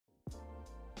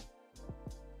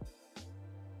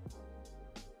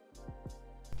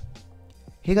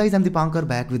Hey guys, I'm Dipankar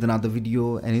back with another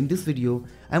video, and in this video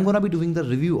I'm gonna be doing the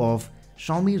review of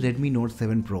Xiaomi Redmi Note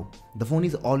 7 Pro. The phone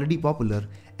is already popular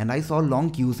and I saw long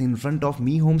queues in front of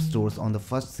Mi Home stores on the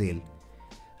first sale.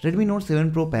 Redmi Note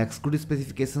 7 Pro packs good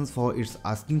specifications for its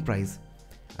asking price.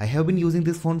 I have been using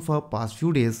this phone for past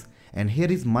few days and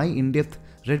here is my in-depth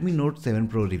Redmi Note 7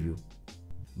 Pro review.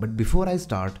 But before I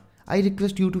start, I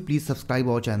request you to please subscribe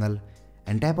our channel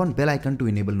and tap on bell icon to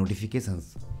enable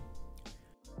notifications.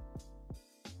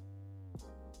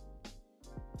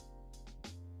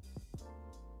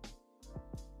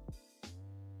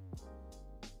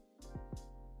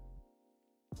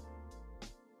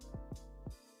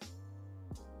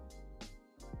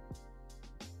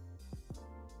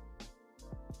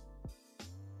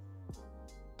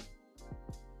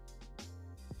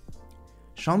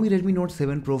 Xiaomi Redmi Note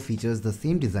 7 Pro features the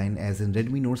same design as in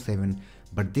Redmi Note 7,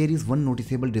 but there is one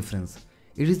noticeable difference.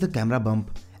 It is the camera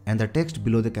bump and the text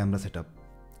below the camera setup.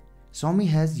 Xiaomi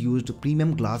has used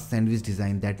premium glass sandwich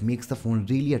design that makes the phone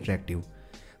really attractive.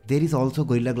 There is also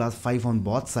Gorilla Glass 5 on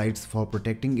both sides for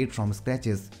protecting it from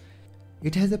scratches.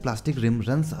 It has a plastic rim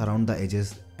runs around the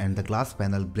edges and the glass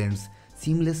panel blends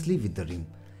seamlessly with the rim.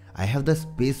 I have the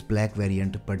space black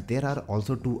variant, but there are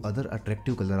also two other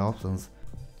attractive color options.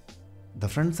 The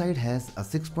front side has a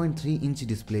 6.3-inch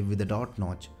display with a dot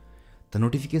notch. The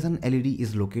notification LED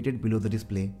is located below the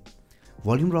display.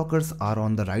 Volume rockers are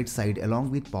on the right side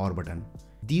along with power button.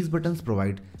 These buttons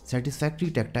provide satisfactory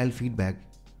tactile feedback.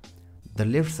 The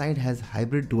left side has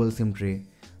hybrid dual SIM tray.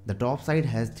 The top side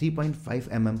has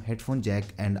 3.5mm headphone jack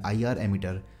and IR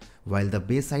emitter, while the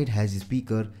base side has a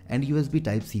speaker and USB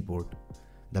Type-C port.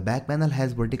 The back panel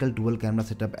has vertical dual camera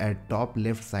setup at top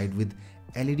left side with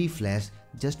LED flash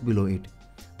just below it.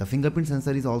 The fingerprint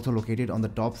sensor is also located on the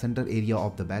top center area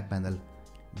of the back panel.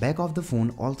 Back of the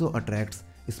phone also attracts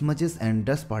smudges and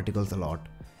dust particles a lot,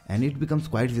 and it becomes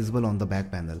quite visible on the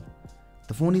back panel.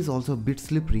 The phone is also a bit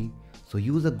slippery, so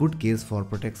use a good case for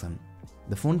protection.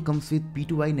 The phone comes with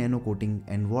P2I nano coating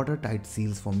and watertight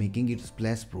seals for making it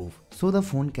splash proof, so the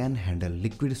phone can handle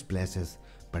liquid splashes,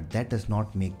 but that does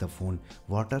not make the phone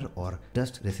water or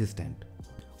dust resistant.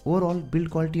 Overall,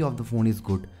 build quality of the phone is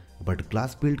good, but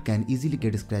glass build can easily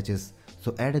get scratches,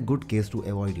 so add a good case to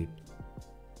avoid it.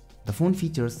 The phone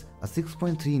features a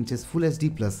 6.3 inches Full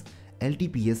HD Plus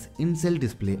LTPS in-cell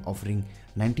display offering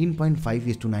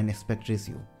 19.5:9 aspect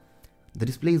ratio. The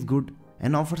display is good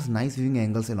and offers nice viewing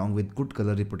angles along with good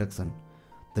color reproduction.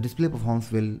 The display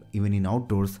performs well even in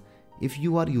outdoors if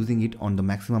you are using it on the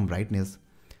maximum brightness.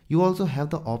 You also have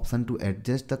the option to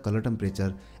adjust the color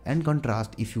temperature and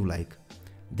contrast if you like.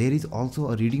 There is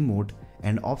also a reading mode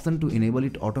and option to enable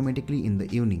it automatically in the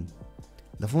evening.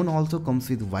 The phone also comes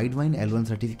with Widevine L1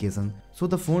 certification, so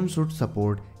the phone should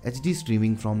support HD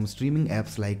streaming from streaming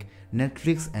apps like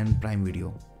Netflix and Prime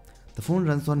Video. The phone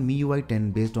runs on MIUI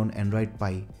 10 based on Android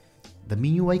Pie. The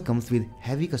MIUI comes with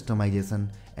heavy customization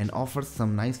and offers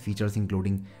some nice features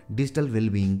including digital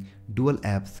well-being, dual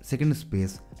apps, second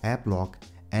space, app lock,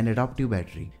 and adaptive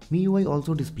battery. MIUI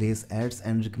also displays ads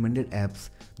and recommended apps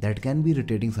that can be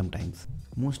irritating sometimes.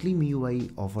 Mostly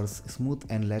MIUI offers smooth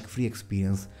and lag-free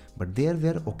experience, but there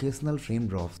were occasional frame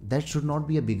drops that should not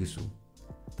be a big issue.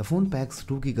 The phone packs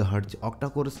 2 GHz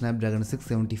octa-core Snapdragon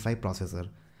 675 processor.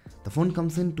 The phone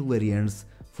comes in two variants,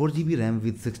 4GB RAM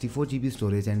with 64GB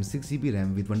storage and 6GB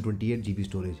RAM with 128GB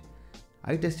storage.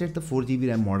 I tested the 4GB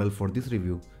RAM model for this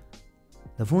review.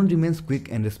 The phone remains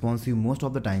quick and responsive most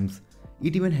of the times.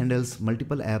 It even handles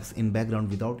multiple apps in background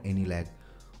without any lag.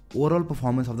 Overall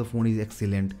performance of the phone is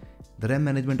excellent. The RAM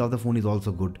management of the phone is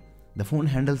also good. The phone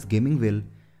handles gaming well.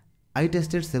 I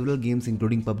tested several games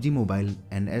including PUBG Mobile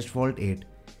and Asphalt 8.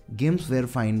 Games were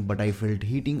fine, but I felt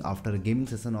heating after a gaming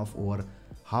session of over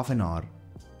half an hour.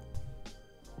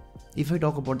 If I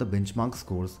talk about the benchmark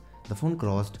scores, the phone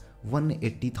crossed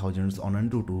 180,000 on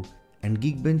AnTuTu and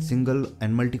Geekbench single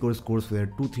and multi-core scores were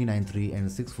 2393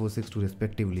 and 6462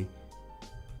 respectively.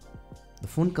 The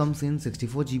phone comes in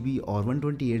 64GB or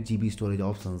 128GB storage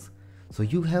options, so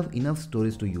you have enough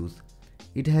storage to use.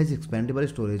 It has expandable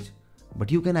storage,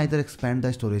 but you can either expand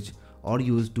the storage or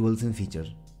use dual SIM feature.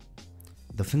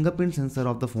 The fingerprint sensor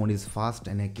of the phone is fast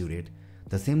and accurate.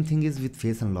 The same thing is with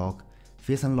face unlock.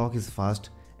 Face unlock is fast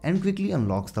and quickly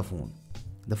unlocks the phone.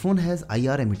 The phone has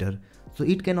IR emitter, so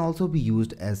it can also be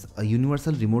used as a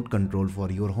universal remote control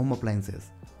for your home appliances.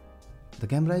 The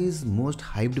camera is most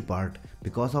hyped part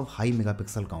because of high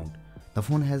megapixel count. The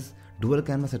phone has dual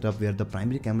camera setup where the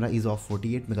primary camera is of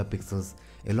 48 megapixels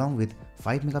along with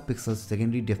 5 megapixels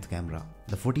secondary depth camera.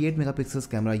 The 48 megapixels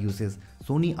camera uses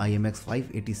Sony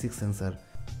IMX586 sensor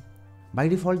By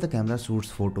default, the camera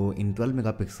shoots photo in 12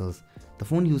 megapixels. The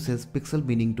phone uses pixel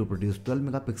binning to produce 12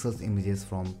 megapixels images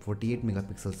from 48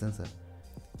 megapixel sensor.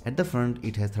 At the front,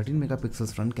 it has 13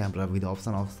 megapixels front camera with the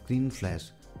option of screen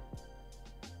flash.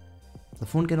 The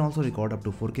phone can also record up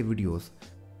to 4K videos.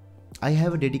 I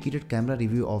have a dedicated camera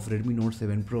review of Redmi Note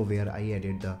 7 Pro where I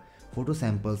added the photo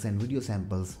samples and video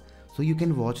samples, so you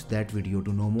can watch that video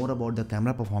to know more about the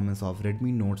camera performance of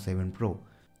Redmi Note 7 Pro.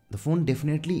 The phone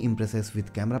definitely impresses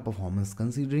with camera performance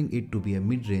considering it to be a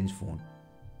mid-range phone.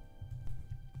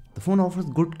 The phone offers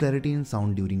good clarity in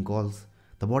sound during calls.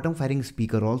 The bottom firing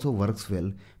speaker also works well,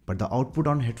 but the output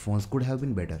on headphones could have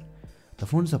been better. The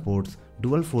phone supports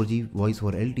dual 4G voice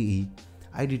over LTE.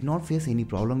 I did not face any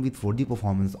problem with 4G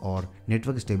performance or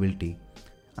network stability.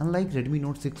 Unlike Redmi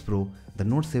Note 6 Pro, the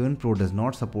Note 7 Pro does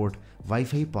not support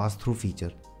Wi-Fi pass-through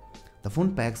feature. The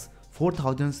phone packs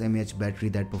 4000 mAh battery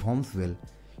that performs well.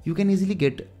 You can easily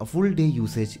get a full day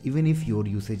usage even if your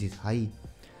usage is high.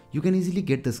 You can easily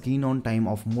get the screen on time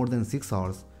of more than 6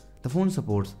 hours. The phone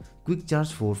supports quick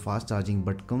charge for fast charging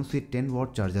but comes with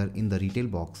 10-watt charger in the retail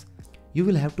box. You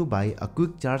will have to buy a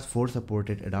quick charge 4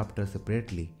 supported adapter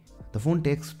separately. The phone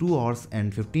takes 2 hours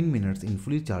and 15 minutes in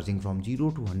fully charging from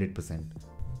 0 to 100%.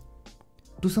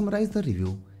 To summarize the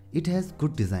review, it has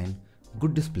good design,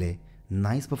 good display,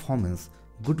 nice performance,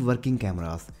 good working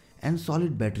cameras, and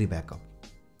solid battery backup.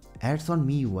 Ads on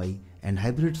MIUI and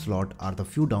hybrid slot are the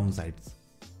few downsides.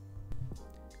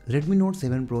 Redmi Note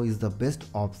 7 Pro is the best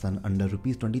option under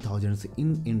Rs 20,000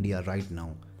 in India right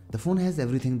now. The phone has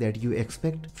everything that you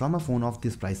expect from a phone of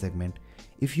this price segment.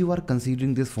 If you are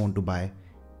considering this phone to buy,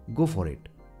 go for it.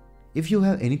 If you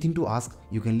have anything to ask,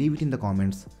 you can leave it in the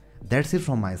comments. That's it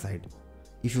from my side.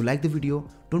 If you like the video,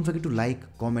 don't forget to like,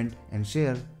 comment and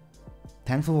share.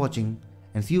 Thanks for watching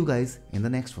and see you guys in the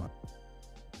next one.